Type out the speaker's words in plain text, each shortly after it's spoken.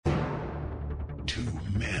Two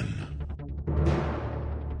men.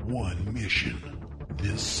 One mission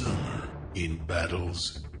this summer in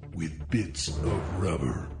battles with bits of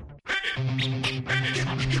rubber.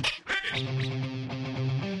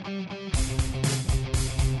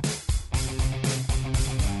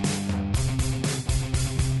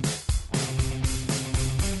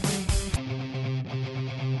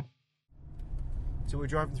 So we're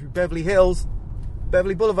driving through Beverly Hills,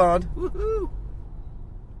 Beverly Boulevard. Woohoo!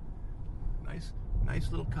 Nice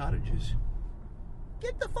little cottages.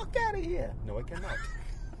 Get the fuck out of here! No, I cannot.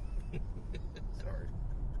 Sorry.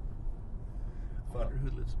 I wonder who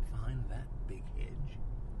lives behind that big hedge.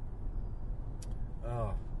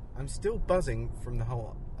 Oh, I'm still buzzing from the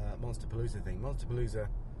whole Monsterpalooza thing. Monsterpalooza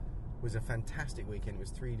was a fantastic weekend. It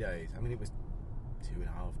was 3 days. I mean, it was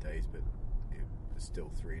 2.5 days, but it was still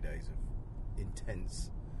 3 days of intense.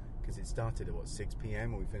 Because it started at 6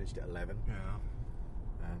 p.m. and we finished at 11. Yeah.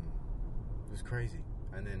 It was crazy.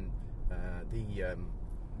 And then the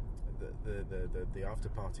after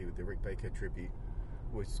party with the Rick Baker tribute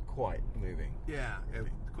was quite moving. Yeah,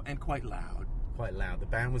 and quite loud. Quite loud. The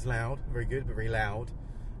band was loud, very good, but very loud.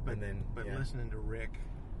 But yeah. Listening to Rick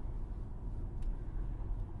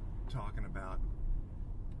talking about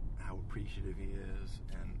how appreciative he is,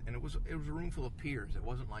 and it was a room full of peers. It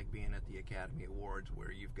wasn't like being at the Academy Awards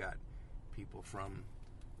where you've got people from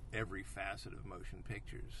every facet of motion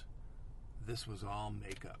pictures. This was all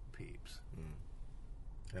makeup peeps.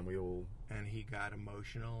 And we all... And he got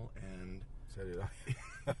emotional, and... So did I.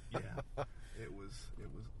 Yeah. It was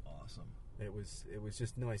awesome. It was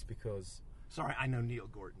just nice because... Sorry, I know Neil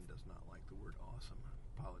Gordon does not like the word awesome. I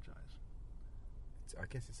apologize. I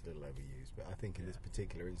guess it's a little overused, but I think in this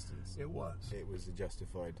particular instance... It was. It was a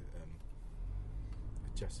justified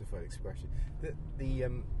expression.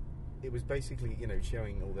 It was basically,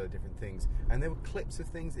 showing all the different things. And there were clips of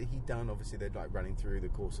things that he'd done. Obviously, they're like running through the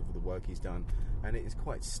course of the work he's done. And it is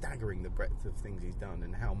quite staggering, the breadth of things he's done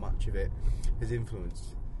and how much of it has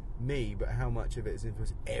influenced me, but how much of it has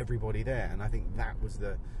influenced everybody there. And I think that was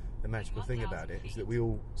the magical thing about it, is that we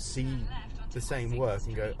all see the same work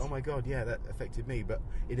and go, oh my God, yeah, that affected me, but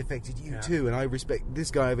it affected you too. And I respect this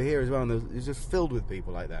guy over here as well. And it was just filled with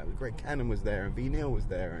people like that. Greg Cannon was there and V. Neil was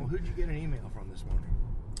there. And well, who'd you get an email from this morning?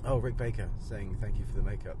 Oh, Rick Baker saying thank you for the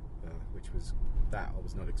makeup, which was that I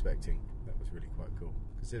was not expecting. That was really quite cool,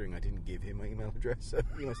 considering I didn't give him my email address, so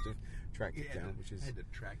he must have tracked it down, I had to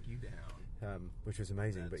track you down, which was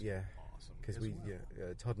amazing. That's but yeah, awesome. Because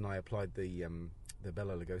Todd and I applied the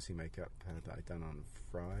Bela Lugosi makeup that I'd done on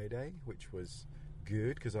Friday, which was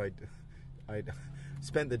good because I'd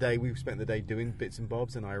spent the day doing bits and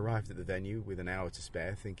bobs, and I arrived at the venue with an hour to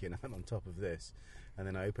spare, thinking I'm on top of this, and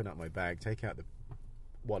then I open up my bag, take out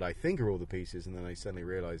what I think are all the pieces, and then I suddenly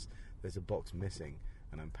realise there's a box missing,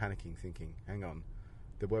 and I'm panicking, thinking, "Hang on,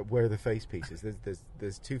 where are the face pieces?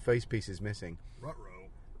 There's 2 face pieces missing."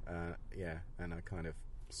 Ruh-roh. Yeah, and I kind of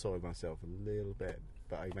soiled myself a little bit,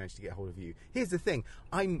 but I managed to get hold of you. Here's the thing: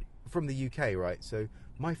 I'm from the UK, right? So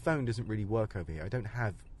my phone doesn't really work over here. I don't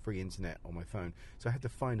have free internet on my phone, so I had to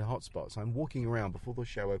find a hotspot. So I'm walking around before the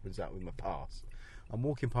show opens up with my pass. I'm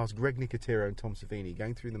walking past Greg Nicotero and Tom Savini,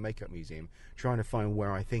 going through the makeup museum, trying to find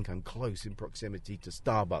where I think I'm close in proximity to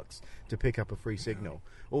Starbucks to pick up a free signal.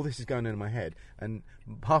 All this is going on in my head, and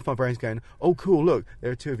half my brain's going, oh cool, look, there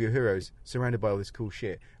are 2 of your heroes surrounded by all this cool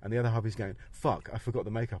shit, and the other half is going, fuck, I forgot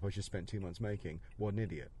the makeup I just spent 2 months making. What an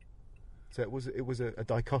idiot. So it was a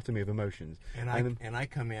dichotomy of emotions. And I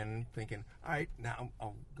come in thinking, all right, now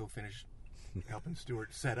I'll go finish helping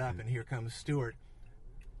Stuart set up, and here comes Stuart.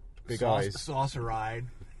 Big eyes. Saucer-eyed.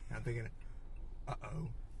 I'm thinking, uh-oh.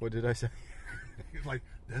 What did I say? He's like,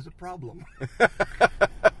 there's a problem.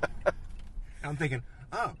 I'm thinking,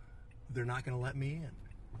 oh, they're not going to let me in.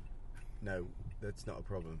 No, that's not a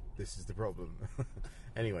problem. This is the problem.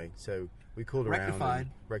 Anyway, so we called Rectified.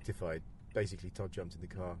 around. Rectified. Basically, Todd jumped in the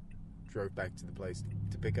car, drove back to the place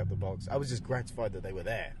to pick up the box. I was just gratified that they were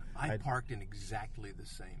there. I parked in exactly the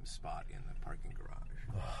same spot in the parking garage.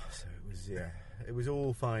 Oh, so it was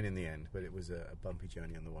all fine in the end, but it was a bumpy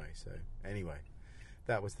journey on the way. So anyway,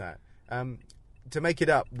 that was that. To make it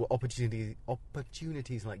up,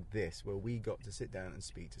 opportunities like this where we got to sit down and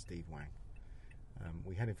speak to Steve Wang.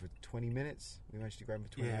 We had him for 20 minutes. We managed to grab him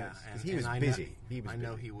for 20 minutes because he was busy. I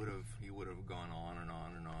know he would have gone on and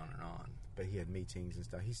on and on and on. But he had meetings and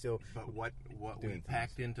stuff. He's still. But what we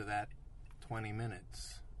packed into that 20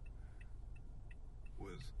 minutes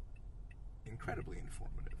was incredibly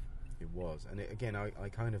informative. It was, and again, I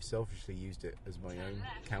kind of selfishly used it as my own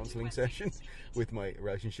counselling session with my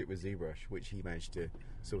relationship with ZBrush, which he managed to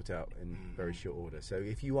sort out in very short order. So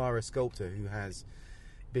if you are a sculptor who has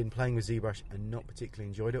been playing with ZBrush and not particularly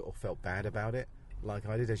enjoyed it or felt bad about it, like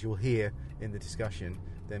I did, as you'll hear in the discussion,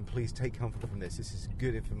 then please take comfort from this. This is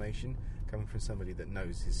good information coming from somebody that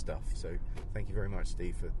knows his stuff. So thank you very much,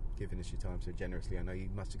 Steve, for giving us your time so generously. I know you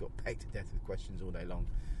must have got pegged to death with questions all day long,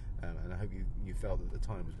 and I hope you felt that the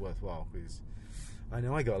time was worthwhile, because I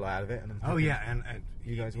know I got a lot out of it. And and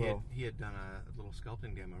you guys will. He had done a little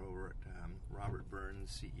sculpting demo over at Robert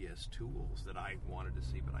Burns' CES Tools that I wanted to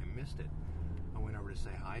see, but I missed it. I went over to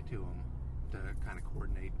say hi to him to kind of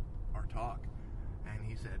coordinate our talk, and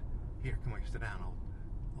he said, "Here, come on, sit down.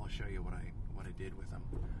 I'll show you what I did with him."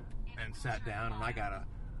 And sat down, and I got a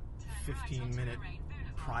 15-minute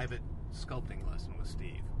private sculpting lesson with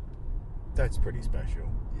Steve. That's pretty special.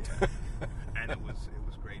 Yeah. And it was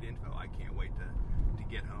great info. I can't wait to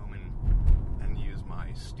get home and use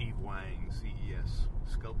my Steve Wang CES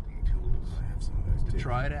sculpting tools. I have some of those to too.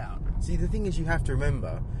 try it out. See, the thing is, you have to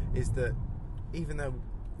remember is that even though,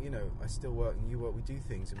 you know, I still work and you work, we do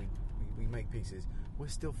things and we make pieces, we're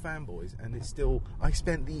still fanboys, and it's still, I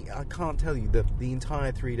can't tell you, the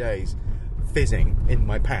entire 3 days fizzing in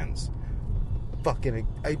my pants. Fucking,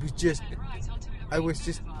 it was just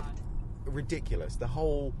ridiculous. The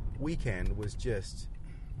whole weekend was just,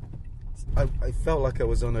 I felt like I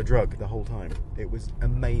was on a drug the whole time. It was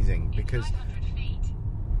amazing, because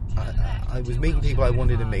I was meeting people I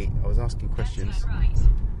wanted to meet, I was asking questions,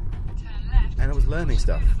 and I was learning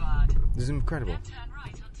stuff. It was incredible.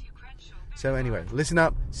 So anyway, listen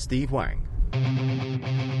up, Steve Wang.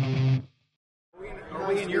 Are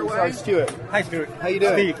we in your way? Stuart. Hi, Stuart. How you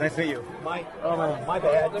doing? Steve, nice to meet you. Mike. Oh, my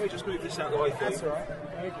bad. Let me just move this out of the way. That's all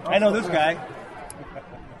right. I know this guy.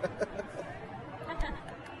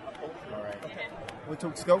 All right. We'll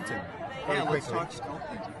talk sculpting. Yeah, let's quickly. talk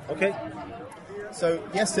sculpting. Okay. So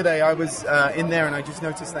yesterday I was in there and I just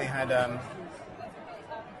noticed they had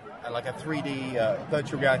like a 3D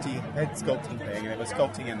virtual reality head sculpting thing, and they were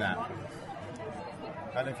sculpting in that.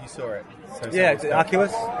 I don't know if you saw it. So Yeah, it's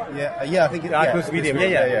Oculus. Yeah, I think it's Oculus Medium.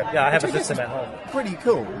 Yeah. I have a Which I guess system is at home. Pretty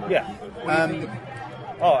cool. Yeah.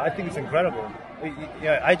 Oh, I think it's incredible.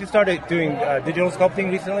 Yeah, I just started doing digital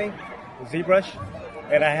sculpting recently with ZBrush,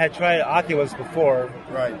 and I had tried Oculus before,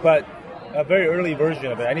 Right. but a very early version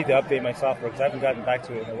of it. I need to update my software because I haven't gotten back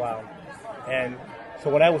to it in a while. And so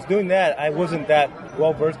when I was doing that, I wasn't that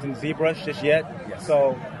well versed in ZBrush just yet,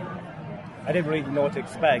 so I didn't really know what to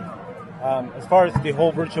expect. As far as the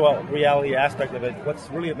whole virtual reality aspect of it, what's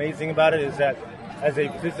really amazing about it is that as a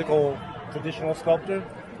physical traditional sculptor,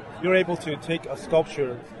 you're able to take a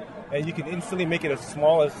sculpture and you can instantly make it as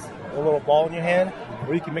small as a little ball in your hand,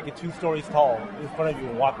 or you can make it 2 stories tall in front of you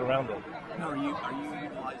and walk around it. Now, are you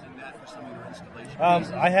utilizing that for some of your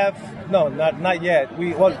installations? I have not yet. Let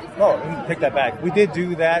me take that back. We did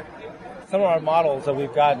do that. Some of our models that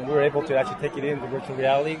we've gotten, we were able to actually take it into virtual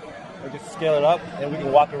reality and just scale it up, and we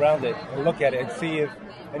can walk around it and look at it and see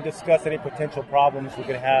and discuss any potential problems we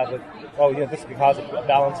could have with, this could cause a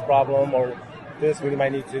balance problem, or this, we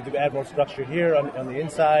might need to add more structure here on the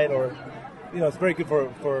inside, or, it's very good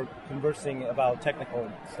for conversing about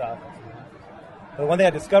technical stuff. But one thing I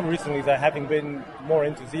discovered recently is that having been more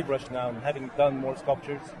into ZBrush now and having done more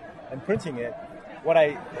sculptures and printing it, what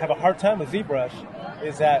I have a hard time with ZBrush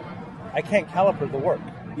is that I can't calibrate the work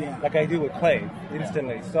like I do with clay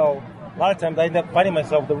instantly. So a lot of times I end up finding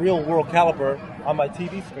myself the real world caliper on my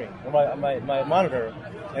TV screen, or my monitor,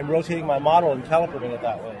 and rotating my model and calibrating it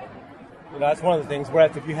that way. That's one of the things.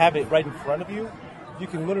 Whereas if you have it right in front of you, you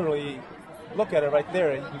can literally look at it right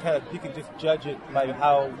there, and you can just judge it by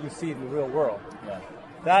how you see it in the real world. Yeah.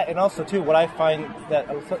 That, and also too, what I find that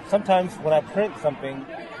sometimes when I print something,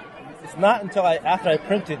 it's not until after I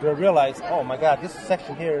print it do I realize, oh my God, this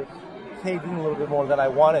section here caved in a little bit more than I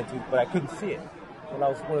wanted to, but I couldn't see it when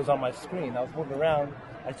it was on my screen. I was moving around,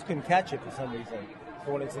 I just couldn't catch it for some reason.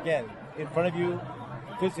 So when it's again in front of you,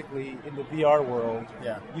 physically in the VR world,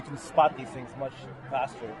 you can spot these things much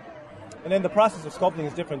faster. And then the process of sculpting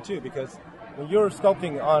is different too, because when you're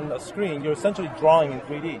sculpting on a screen, you're essentially drawing in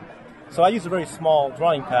 3D. So I use a very small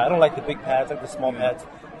drawing pad. I don't like the big pads, I like the small pads.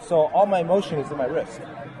 So all my motion is in my wrist.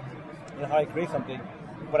 How I create something.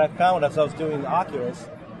 What I found as I was doing the Oculus,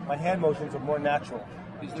 my hand motions are more natural.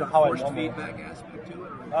 Is there a how forced feedback aspect to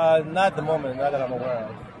it? Not at the moment, not that I'm aware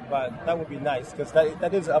of. But that would be nice, because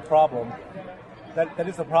that is a problem. That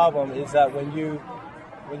is a problem, is that when you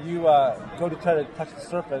go to try to touch the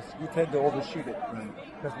surface, you tend to overshoot it,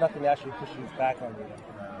 because nothing actually pushes back on you.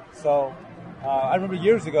 So I remember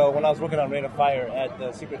years ago when I was working on Rain of Fire at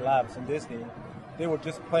the Secret Labs in Disney, they were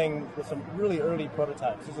just playing with some really early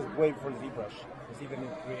prototypes. This was way before ZBrush was even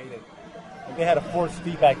created. And they had a force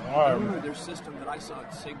feedback I arm. remember their system that I saw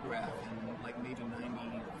at SIGGRAPH in like maybe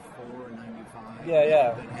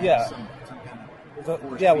Yeah. Some kind of So,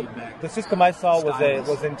 force yeah, feedback. the system I saw Stylus.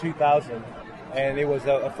 was in 2000, and it was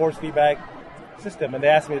a force feedback system. And they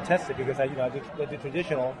asked me to test it because I did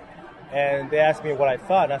traditional, and they asked me what I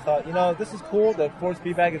thought. And I thought, this is cool. The force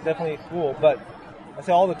feedback is definitely cool, but I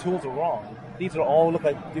said all the tools are wrong. These are all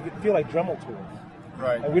feel like Dremel tools.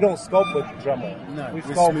 Right. And we don't sculpt with Dremel. No, we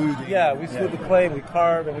we're sculpt. smoothing. Yeah, we smooth the clay, we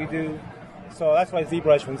carve, and we do. So that's why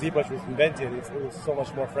ZBrush, when ZBrush was invented, it was so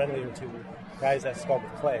much more friendlier to guys that sculpt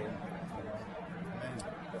with clay.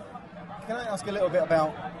 Can I ask a little bit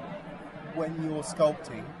about when you're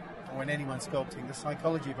sculpting, or when anyone's sculpting, the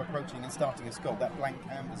psychology of approaching and starting a sculpt, that blank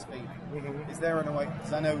canvas feeling? Mm-hmm. Is there a way,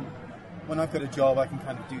 because I know when I've got a job I can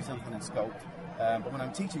kind of do something and sculpt, but when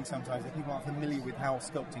I'm teaching sometimes if people aren't familiar with how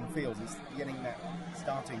sculpting feels, it's getting that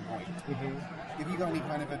starting point. Mm-hmm. Have you got any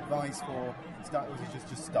kind of advice for start, or is it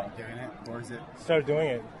just start doing it, or is it? Start doing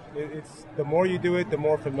it. It's the more you do it, the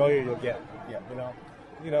more familiar you'll get. Yeah.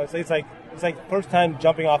 It's like first time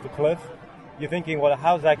jumping off a cliff. You're thinking, well,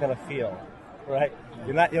 how's that going to feel, right?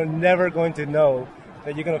 You're never going to know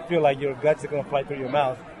that you're going to feel like your guts are going to fly through your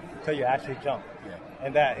mouth until you actually jump. Yeah.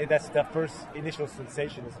 And that's that first initial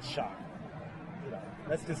sensation is a shock.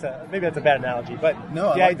 That's just maybe that's a bad analogy, but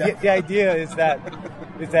No, the idea is that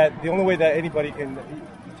the only way that anybody can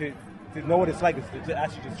to know what it's like is to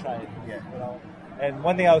actually just try it. Yeah. And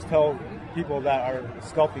one thing I always tell people that are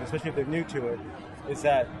sculpting, especially if they're new to it, is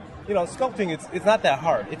that sculpting it's not that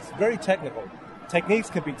hard. It's very technical. Techniques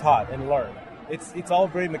can be taught and learned. It's all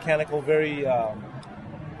very mechanical, very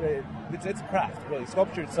it's a craft really.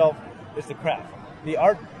 Sculpture itself is the craft. The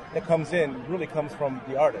art that comes in really comes from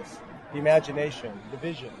the artist. The imagination, the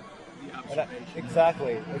vision.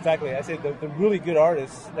 Exactly. I say the really good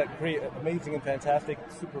artists that create amazing and fantastic,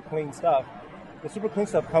 super clean stuff. The super clean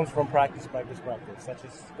stuff comes from practice.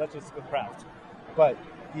 That's just the craft. But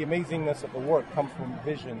the amazingness of the work comes from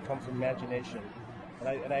vision, comes from imagination.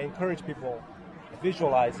 And I encourage people to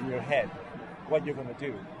visualize in your head what you're going to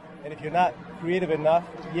do. And if you're not creative enough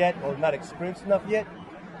yet or not experienced enough yet,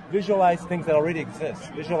 visualize things that already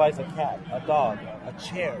exist. Visualize a cat, a dog, a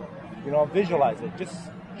chair. Visualize it. Just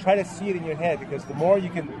try to see it in your head, because the more you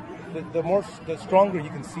can, the stronger you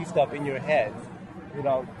can see stuff in your head,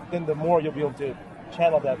 then the more you'll be able to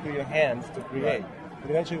channel that through your hands to create. And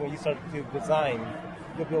eventually, when you start to design,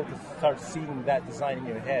 you'll be able to start seeing that design in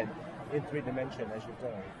your head in 3 dimension as you're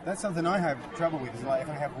doing. That's something I have trouble with. Is like if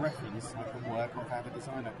I have reference, I can work, or if I have a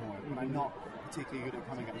design, I can work. But I'm not particularly good at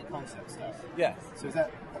coming up with concept stuff. Yes. So is that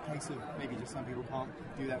a case of maybe just some people can't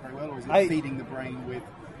do that very well, or is it feeding the brain with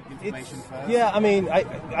information first? Yeah,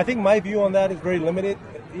 I think my view on that is very limited,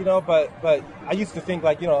 but I used to think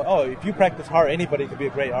if you practice hard, anybody could be a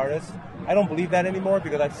great artist. I don't believe that anymore,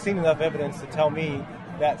 because I've seen enough evidence to tell me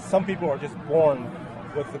that some people are just born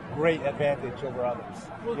with a great advantage over others.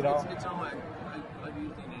 Well, it's almost, I've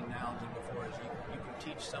used an analogy before, is you can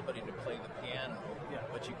teach somebody to play the piano,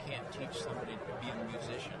 but you can't teach somebody to be a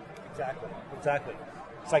musician. Exactly.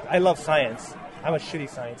 It's like I love science. I'm a shitty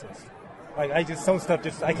scientist. Like I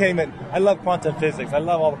can't even. I love quantum physics. I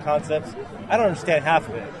love all the concepts. I don't understand half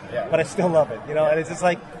of it, but I still love it. And it's just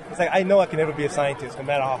like I know I can never be a scientist, no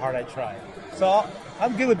matter how hard I try. So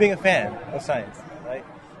I'm good with being a fan of science, right?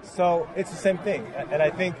 So it's the same thing, and I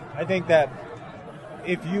think that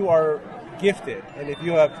if you are gifted and if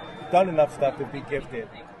you have done enough stuff to be gifted,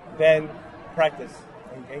 then practice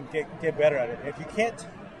and get better at it. If you can't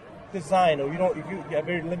design, or if you have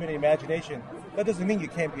very limited imagination, that doesn't mean you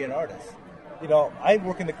can't be an artist. I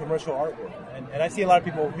work in the commercial artwork, and I see a lot of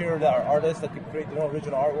people here that are artists that can create their own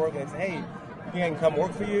original artwork, and they say, hey, you think I can come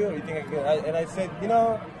work for you? Or you think I can? And I said, you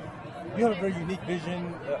have a very unique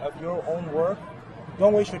vision of your own work.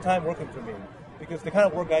 Don't waste your time working for me, because the kind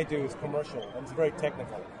of work I do is commercial, and it's very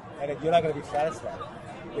technical, and you're not going to be satisfied.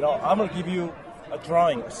 I'm going to give you a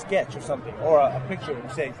drawing, a sketch or something, or a picture,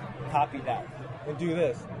 and say, copy that, and do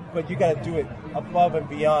this. But you got to do it above and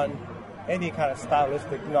beyond any kind of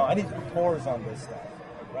stylistic, I need pores on this stuff,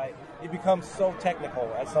 right? It becomes so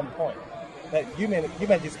technical at some point that you may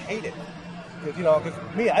just hate it.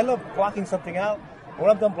 Because me, I love blocking something out. When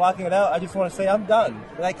I'm done blocking it out, I just want to say I'm done,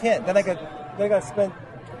 but I can't. Then I got to spend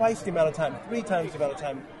twice the amount of time, 3 times the amount of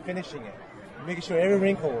time finishing it, making sure every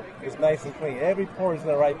wrinkle is nice and clean, every pore is in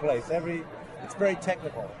the right place. It's very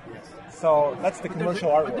technical. Yes. So that's the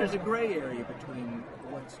commercial art. But there's a gray area between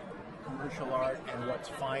what's commercial art and what's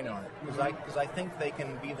fine art, because I think they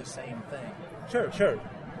can be the same thing. Sure.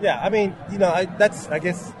 Yeah,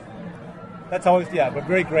 that's always a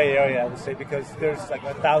very gray area, I would say, because there's like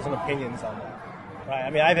 1,000 opinions on that.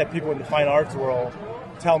 Right? I've had people in the fine arts world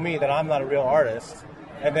tell me that I'm not a real artist,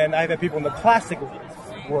 and then I've had people in the classic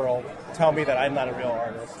world tell me that I'm not a real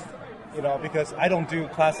artist. You know, because I don't do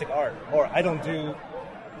classic art, or I don't do,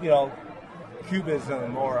 you know,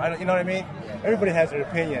 cubism, or I don't, you know what I mean? Everybody has their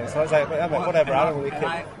opinion, so I was like, whatever, I don't really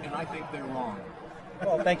care. And I think they're wrong.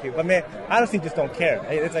 Well, thank you, but man, I honestly just don't care.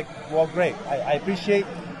 It's like, well, great. I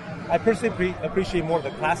personally appreciate more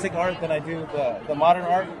the classic art than I do the modern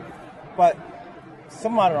art, but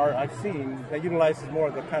some modern art I've seen that utilizes more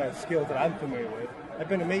of the kind of skills that I'm familiar with have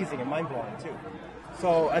been amazing and mind-blowing too.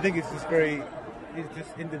 So I think it's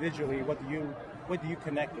just individually, what do you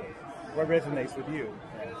connect with? What resonates with you,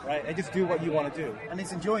 right? And just do what you want to do. And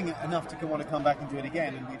it's enjoying it enough to want to come back and do it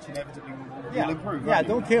again, and which inevitably will improve. Yeah, Right?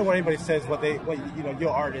 don't care what anybody says. What you know, your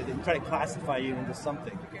art is, and try to classify you into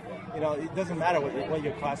something. You know, it doesn't matter what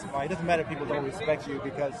you're classified. It doesn't matter if people don't respect you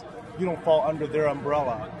because you don't fall under their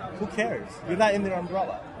umbrella. Who cares? You're not in their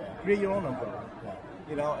umbrella. Create your own umbrella.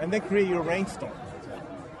 You know, and then create your rainstorm.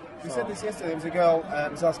 You said this yesterday. There was a girl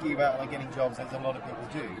was asking you about like getting jobs, as a lot of people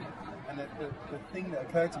do. And the thing that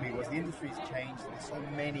occurred to me was the industry's changed. There's so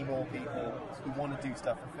many more people who want to do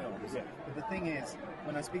stuff for films. Yeah. But the thing is,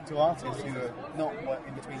 when I speak to artists who are not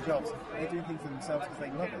in between jobs, they're doing things for themselves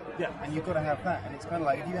because they love it. Yeah. And you've got to have that. And it's kind of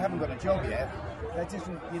like, if you haven't got a job yet, that just,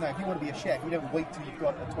 you know, if you want to be a chef, you don't wait till you've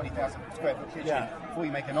got a 20,000 square foot kitchen before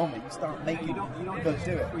you make an omelet. You start making it. You don't just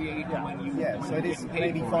do it. Create So it is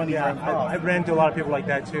maybe finding your own path. I've ran into a lot of people like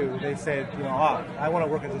that too. They said, you know, I want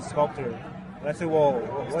to work as a sculptor. And I said, well,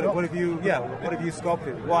 what have you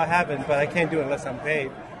sculpted? Well, I haven't, but I can't do it unless I'm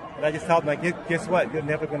paid. And I just told them, like, guess what? You're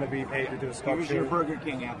never going to be paid to do a sculpture. Here's your Burger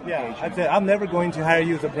King application. Yeah, I said, I'm never going to hire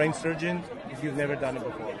you as a brain surgeon if you've never done it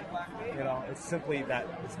before. You know, it's simply that.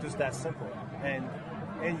 It's just that simple. And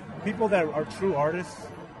people that are true artists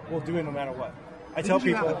will do it no matter what. I tell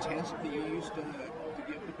people. Did you have a test that you used to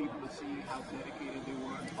get the people to see how dedicated they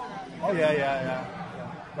were and following? Oh yeah.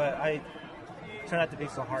 But I try not to be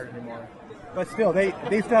so hard anymore. But still, they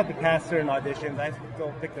still have to pass certain auditions. I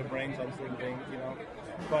still pick their brains on certain things, you know.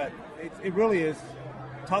 But it really is,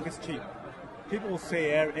 talk is cheap. People will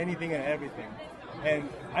say anything and everything. And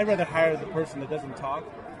I'd rather hire the person that doesn't talk.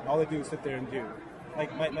 All they do is sit there and do.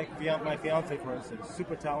 Like my fiance, for instance,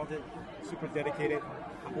 super talented, super dedicated.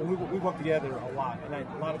 We work together a lot. And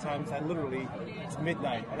a lot of times, it's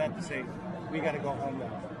midnight. And I have to say, we got to go home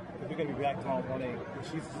now. We're going to be back tomorrow morning. And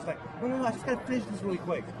she's just like, no, I just got to finish this really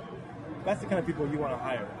quick. That's the kind of people you want to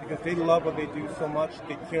hire because they love what they do so much.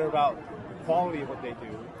 They care about the quality of what they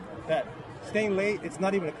do. That staying late, it's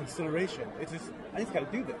not even a consideration. It's just, I just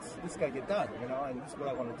got to do this. This got to get done, you know, and this is what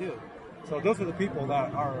I want to do. So those are the people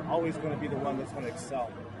that are always going to be the one that's going to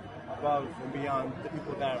excel above and beyond the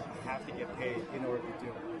people that have to get paid in order to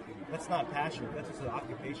do it. That's not passion. That's just an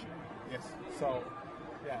occupation. Yes. So,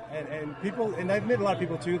 yeah, and people, and I've met a lot of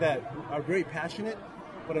people too that are very passionate,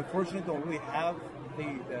 but unfortunately don't really have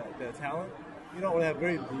the talent, you know, or they have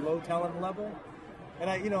very low talent level, and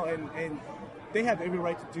and they have every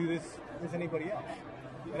right to do this as anybody else.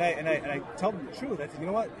 And I tell them the truth. I said, you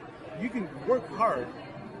know what, you can work hard,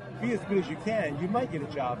 be as good as you can. You might get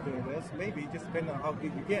a job doing this, maybe just depending on how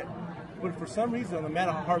good you get. But for some reason, no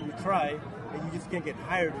matter how hard you try, and you just can't get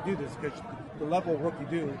hired to do this because the level of work you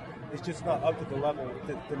do is just not up to the level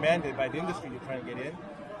that's demanded by the industry you're trying to get in.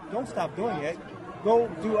 Don't stop doing it. Go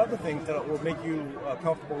do other things that will make you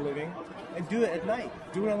comfortable living, and do it at night.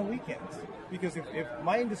 Do it on the weekends. Because if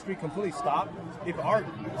my industry completely stopped, if art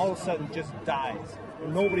all of a sudden just dies,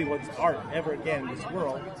 and nobody wants art ever again in this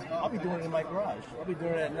world, I'll be doing it in my garage. I'll be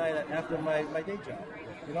doing it at night after my day job.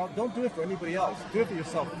 You know, don't do it for anybody else. Do it for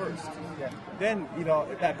yourself first. Yeah. Then, you know,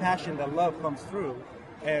 that passion, that love comes through,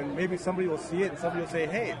 and maybe somebody will see it, and somebody will say,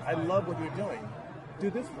 hey, I love what you're doing.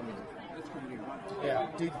 Do this for me. Yeah,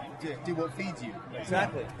 do what feeds you.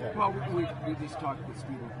 Exactly. Yeah. Well, we just talked with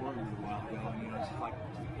Stephen Porter a while ago, and it's like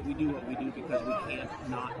we do what we do because we can't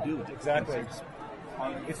not do it. Exactly.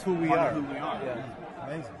 It's who we are. Who we are. Yeah.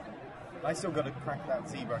 Amazing. I still got to crack that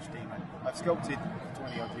ZBrush demon. I've sculpted for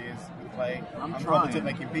 20 odd years with clay. I'm competent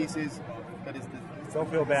making pieces, but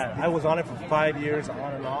don't feel bad. I was on it for 5 years,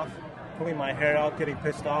 on and off, pulling my hair out, getting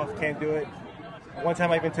pissed off, can't do it. One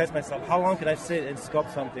time I even tested myself, how long can I sit and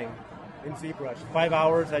sculpt something in ZBrush? 5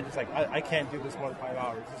 hours. I can't do this more than 5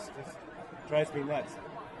 hours. This drives me nuts.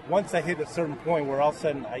 Once I hit a certain point where all of a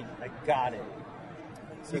sudden I got it.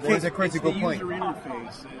 So there's a critical point. User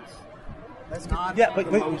interface. That's not. Yeah,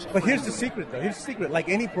 but here's the secret though. Here's the secret. Like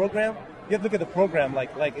any program, you have to look at the program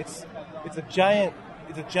like it's a giant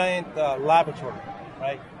laboratory,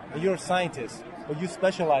 right? And you're a scientist, but you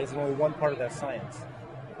specialize in only one part of that science.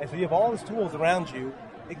 And so you have all these tools around you.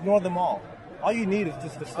 Ignore them all. All you need is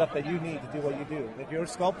just the stuff that you need to do what you do. If you're a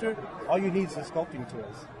sculptor, all you need is the sculpting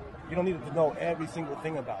tools. You don't need to know every single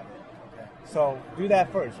thing about it. So do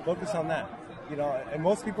that first. Focus on that. And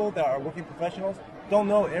most people that are working professionals don't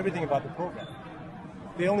know everything about the program.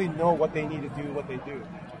 They only know what they need to do, what they do.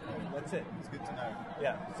 That's it. It's good to know.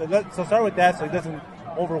 Yeah. So start with that, so it doesn't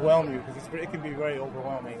overwhelm you, because it can be very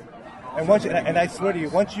overwhelming. And I swear to you,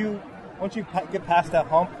 once you get past that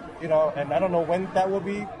hump, and I don't know when that will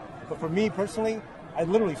be, but for me personally, I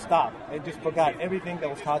literally stopped and just forgot everything that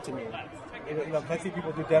was taught to me. I see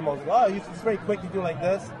people do demos. It's very quick. You do like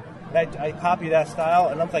this. And I copy that style,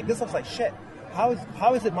 and I'm like, this looks like shit. How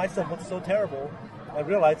is it my stuff looks so terrible? And I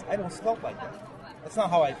realized I don't sculpt like that. That's not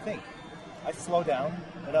how I think. I slow down,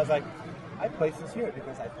 and I was like, I place this here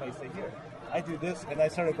because I place it here. I do this, and I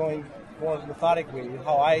started going more methodically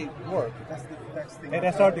how I work. That's the best thing. And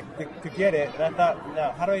I started to get it, and I thought,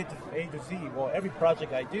 now, how do I get to A to Z? Well, every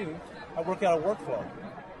project I do, I work out a workflow.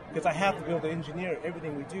 Because I have to be able to engineer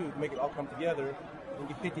everything we do to make it all come together and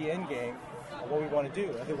you hit the end game of what we want to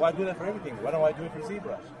do. I said, why do that for everything? Why don't I do it for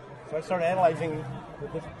ZBrush? So I started analyzing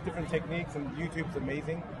the different techniques, and YouTube's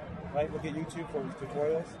amazing, right? Look at YouTube for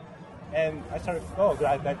tutorials. And I started,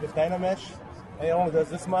 I got this Dynamesh, and it only does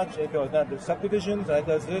this much. It goes, now there's subdivisions, and it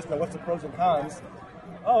does this. Now what's the pros and cons?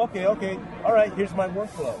 Oh, okay. All right, here's my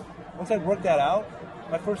workflow. Once I worked that out,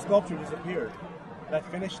 my first sculpture disappeared, and I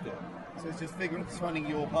finished it. So it's just finding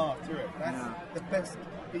your path through it. That's the best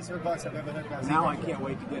piece of advice I've ever heard about. Now I can't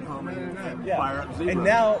wait to get home and fire up ZBrush. And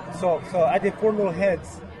now, so I did 4 little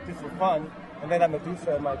heads just for fun, and then I'm a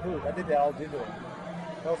Medusa in my booth. I did that all digital.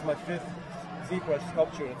 That was my 5th ZBrush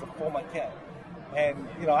sculpture. It's a full maquette. And,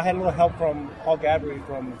 I had a little help from Paul Gabry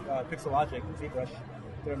from Pixelogic, ZBrush.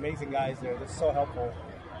 They're amazing guys there. They're so helpful.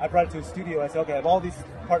 I brought it to the studio. I said, okay, I have all these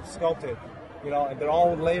parts sculpted, and they're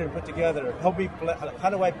all layered and put together. Help me, how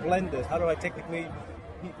do I blend this? How do I technically,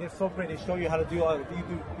 it's so great. They show you how to do all,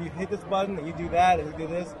 you hit this button and you do that and you do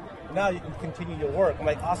this. Now you can continue your work. I'm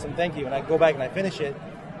like, awesome, thank you. And I go back and I finish it.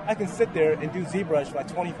 I can sit there and do ZBrush for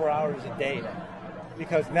like 24 hours a day now,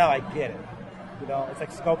 because now I get it. It's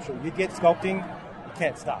like sculpture. You get sculpting, you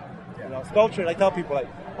can't stop. Sculpture, I tell people, like,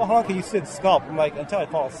 well, how long can you sit and sculpt? I'm like, until I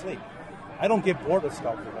fall asleep. I don't get bored of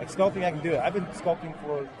sculpting. Like, sculpting, I can do it. I've been sculpting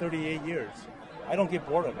for 38 years. I don't get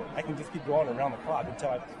bored of it. I can just keep going around the clock until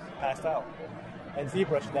I pass out. And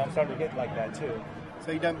ZBrush now I'm starting to get like that too.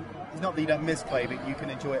 So it's not that you don't miss clay, but you can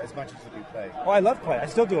enjoy it as much as you do clay. Oh, I love clay. I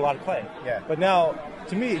still do a lot of clay. Yeah. But now,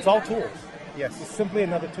 to me, it's all tools. Yes. It's simply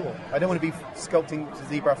another tool. I don't want to be sculpting to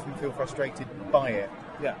ZBrush and feel frustrated by it.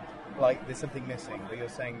 Yeah. Like there's something missing, but you're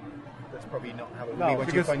saying that's probably not how it would be once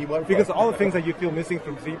because, you find your work. Because all the things that you feel missing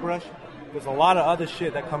from ZBrush, there's a lot of other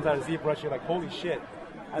shit that comes out of ZBrush. You're like, holy shit,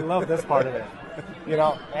 I love this part of it.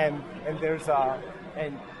 And there's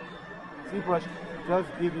and ZBrush does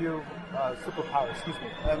give you superpower. Excuse me.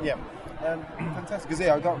 Fantastic. Because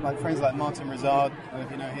I've got like friends like Martin Rizard, I don't know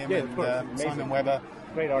if you know him, and Simon Weber.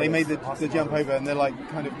 Great artists. They made the jump over, and they're like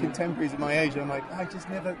kind of contemporaries of my age. And I'm like, I just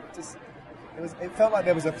never it felt like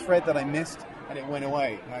there was a thread that I missed, and it went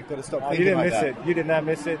away. And I've got to stop thinking like that. You didn't miss it. You did not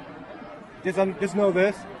miss it. Just know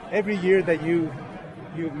this: every year that you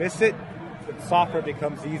miss it, the software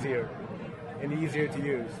becomes easier and easier to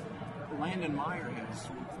use. Landon Meyer has,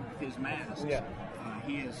 with his mask,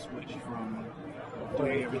 he has switched from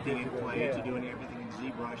doing everything in clay to doing everything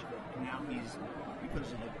in ZBrush. Now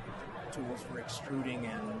because of the tools for extruding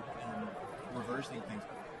and reversing things,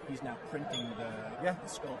 he's now printing the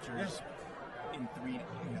sculptures in 3D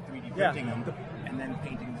printing them, and then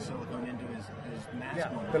painting the silicone into his mask.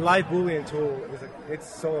 The live Boolean tool it's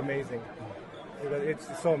so amazing. It's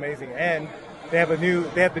so amazing, and they have the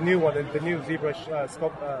new one, the new ZBrush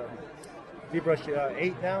ZBrush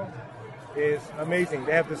 8 now is amazing.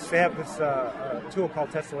 They have this tool called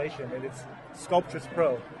Tessellation, and it's Sculptress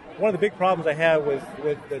Pro. One of the big problems I have with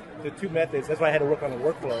the two methods, that's why I had to work on the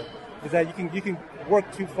workflow, is that you can work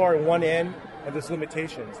too far in one end, and there's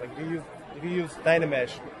limitations. Like if you use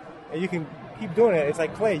Dynamesh, and you can keep doing it, it's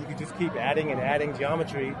like clay. You can just keep adding and adding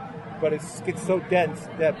geometry, but it gets so dense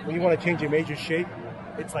that when you want to change a major shape,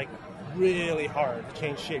 it's like really hard to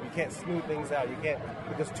change shape. You can't smooth things out. You can't,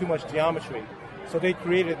 because too much geometry. So they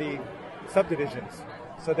created the subdivisions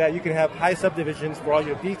so that you can have high subdivisions for all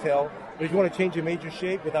your detail. But if you want to change your major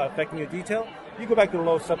shape without affecting your detail, you go back to the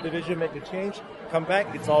low subdivision, make a change, come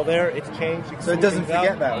back, it's all there, it's changed. So it doesn't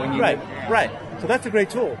forget that when you... Right. So that's a great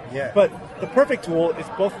tool. Yeah. But the perfect tool is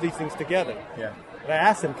both of these things together. Yeah. And I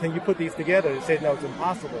asked them, can you put these together? They said, no, it's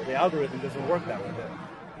impossible. The algorithm doesn't work that way.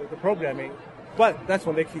 The programming. But that's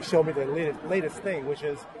when they showed me the latest thing, which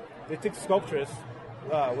is they took Sculptress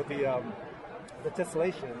with the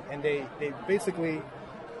tessellation, and they basically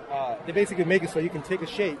make it so you can take a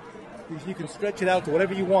shape, you can stretch it out to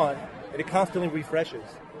whatever you want, and it constantly refreshes.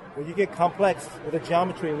 When you get complex with the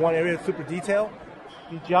geometry in one area, super detail,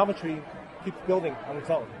 the geometry keeps building on its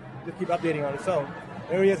own. Just keep updating on its own.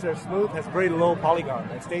 Areas that are smooth has very low polygon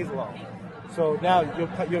and stays low. So now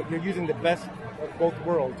you're using the best of both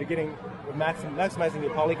worlds. You're maximizing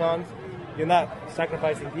your polygons. You're not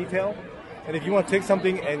sacrificing detail. And if you want to take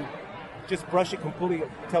something and just brush it completely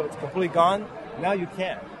until it's completely gone, now you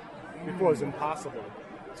can. Before it was impossible.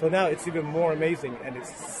 So now it's even more amazing and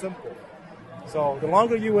it's simple. So the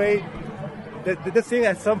longer you wait, this thing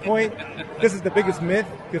at some point, this is the biggest myth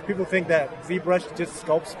because people think that ZBrush just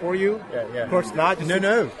sculpts for you. Yeah. Of course not.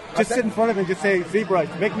 Just sit in front of it and just say,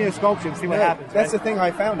 ZBrush, make me a sculpture and see what happens. That's the thing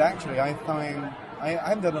I found actually. I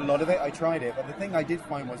haven't done a lot of it. I tried it, but the thing I did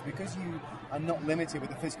find was because you are not limited with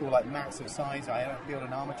the physical like massive size. I don't build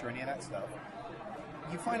an armature or any of that stuff.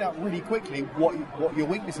 You find out really quickly what your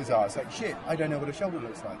weaknesses are. It's like, shit, I don't know what a shoulder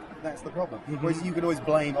looks like. That's the problem. Mm-hmm. Whereas you can always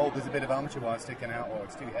blame, there's a bit of armature wire sticking out, or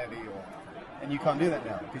it's too heavy, and you can't do that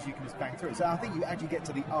now because you can just bang through it. So I think you actually get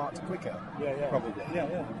to the art quicker. Yeah. Probably.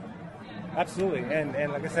 Yeah. Absolutely.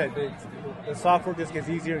 And like I said, the software just gets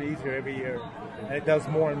easier and easier every year, and it does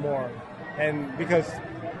more and more. And because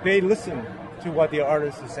they listen to what the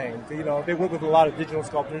artist is saying. So, they work with a lot of digital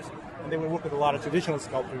sculptors, and they work with a lot of traditional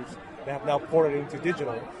sculptors that have now ported into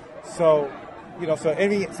digital. So, so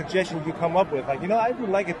any suggestion you come up with, I would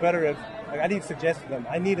like it better if, I need to suggest to them,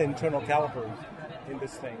 I need internal calipers in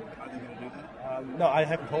this thing. Are they going to do that? No, I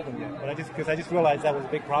haven't told them yet, but because I just realized that was a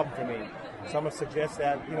big problem for me. So I'm going to suggest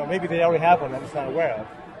that, maybe they already have one I'm just not aware of.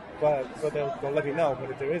 But so they'll let me know. But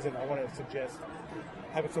if there isn't, I want to suggest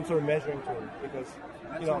having some sort of measuring tool because,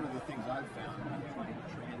 That's one of the things I've found when you're trying to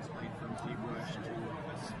translate from ZBrush to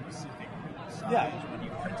a specific size when you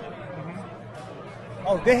print it.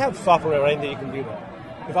 Oh, they have software already that you can do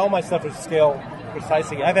that. Because all my stuff is scaled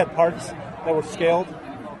precisely. I've had parts that were scaled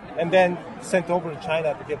and then sent over to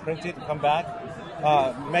China to get printed, to come back,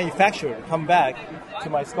 manufactured, to come back to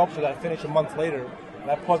my sculpture that I finished a month later,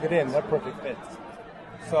 and I plug it in. They're perfect fits.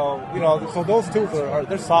 So, so those tools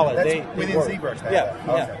they're solid. That's within work. ZBrush.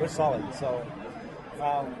 Yeah, they're solid. So,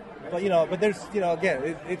 but there's,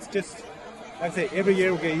 again, it's just, like I say, every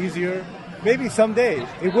year will get easier. Maybe someday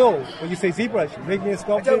it will. When you say ZBrush, make me a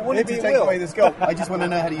sculpture. I don't want maybe it to take away the sculpt. I just want to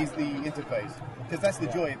know how to use the interface because that's the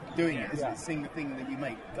joy of doing it. Is seeing the thing that you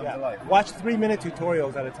make come to life. Watch 3-minute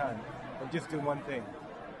tutorials at a time, and just do one thing.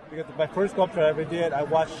 Because my first sculpture I ever did, I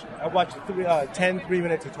watched 10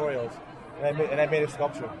 3-minute tutorials, and I made a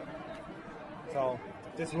sculpture. So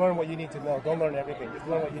just learn what you need to know. Don't learn everything. Just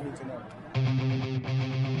learn what you need to know.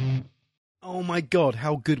 Oh my God,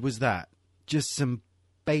 how good was that? Just some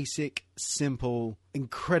basic, simple,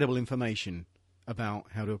 incredible information about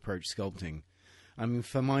how to approach sculpting. I mean,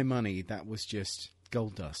 for my money, that was just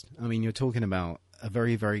gold dust. I mean, you're talking about a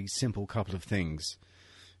very, very simple couple of things,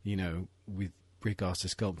 with regards to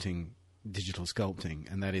sculpting, digital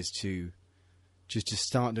sculpting, and that is to just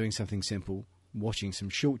start doing something simple, watching some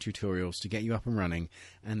short tutorials to get you up and running,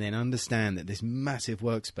 and then understand that this massive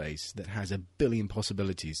workspace that has 1 billion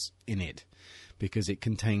possibilities in it, because it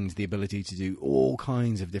contains the ability to do all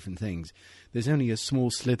kinds of different things. There's only a small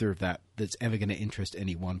slither of that that's ever going to interest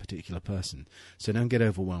any one particular person. So don't get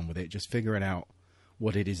overwhelmed with it. Just figure it out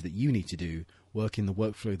what it is that you need to do, work in the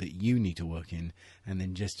workflow that you need to work in, and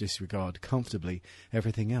then just disregard comfortably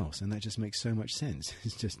everything else. And that just makes so much sense.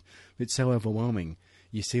 It's so overwhelming.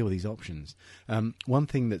 You see all these options. One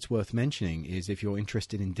thing that's worth mentioning is if you're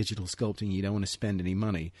interested in digital sculpting, you don't want to spend any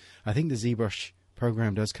money. I think the ZBrush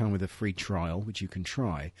program does come with a free trial, which you can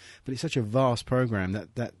try, but it's such a vast program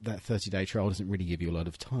that 30-day trial doesn't really give you a lot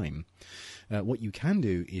of time. What you can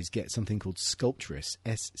do is get something called Sculptris,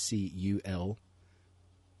 SCULPTRIS,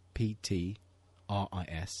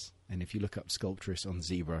 and if you look up Sculptris on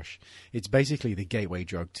ZBrush, it's basically the gateway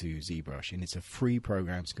drug to ZBrush, and it's a free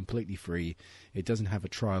program. It's completely free. It doesn't have a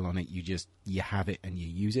trial on it. You have it and you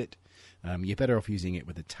use it. You're better off using it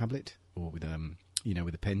with a tablet or with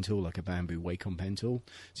with a pen tool like a bamboo Wacom pen tool.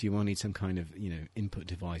 So you will need some kind of input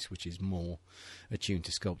device which is more attuned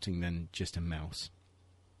to sculpting than just a mouse.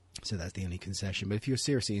 So that's the only concession. But if you're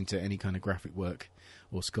seriously into any kind of graphic work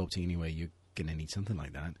or sculpting anyway, you're going to need something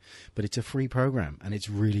like that. But it's a free program and it's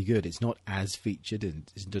really good. It's not as featured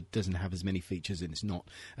and it doesn't have as many features and it's not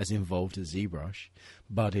as involved as ZBrush,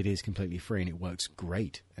 but it is completely free and it works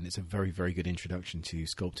great. And it's a very, very good introduction to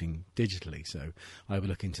sculpting digitally. So I would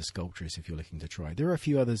look into Sculptris if you're looking to try. There are a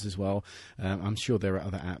few others as well. I'm sure there are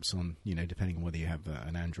other apps on, depending on whether you have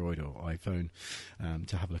an Android or iPhone,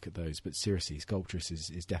 to have a look at those. But seriously, Sculptris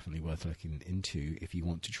is definitely worth looking into if you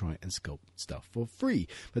want to try and sculpt stuff for free.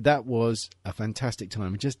 But that was a fantastic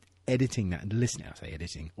time. Just editing that and listening. I say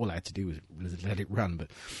editing. All I had to do was let it run, but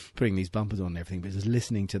putting these bumpers on and everything. But just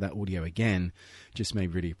listening to that audio again just made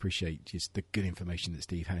me really appreciate just the good information that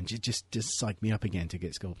Steve had. And just psyched me up again to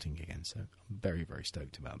get sculpting again. So I'm very, very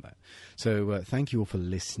stoked about that. So thank you all for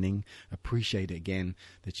listening. Appreciate it again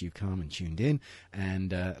that you've come and tuned in.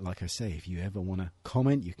 And like I say, if you ever want to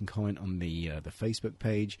comment, you can comment on the Facebook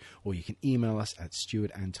page, or you can email us at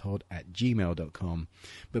stuartandtodd@gmail.com.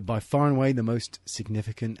 But by far and away, the most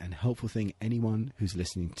significant and helpful thing anyone who's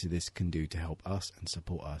listening to this can do to help us and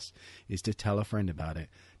support us is to tell a friend about it.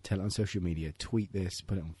 Tell it on social media, tweet this,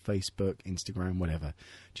 put it on Facebook, Instagram, whatever.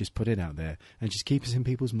 Just put it out there and just keep us in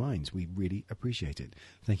people's minds. We really appreciate it.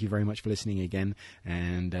 Thank you very much for listening again,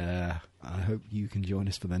 and I hope you can join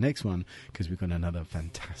us for the next one, because we've got another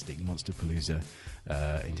fantastic Monsterpalooza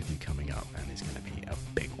interview coming up, and it's going to be a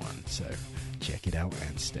big one. So check it out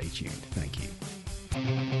and stay tuned. Thank you.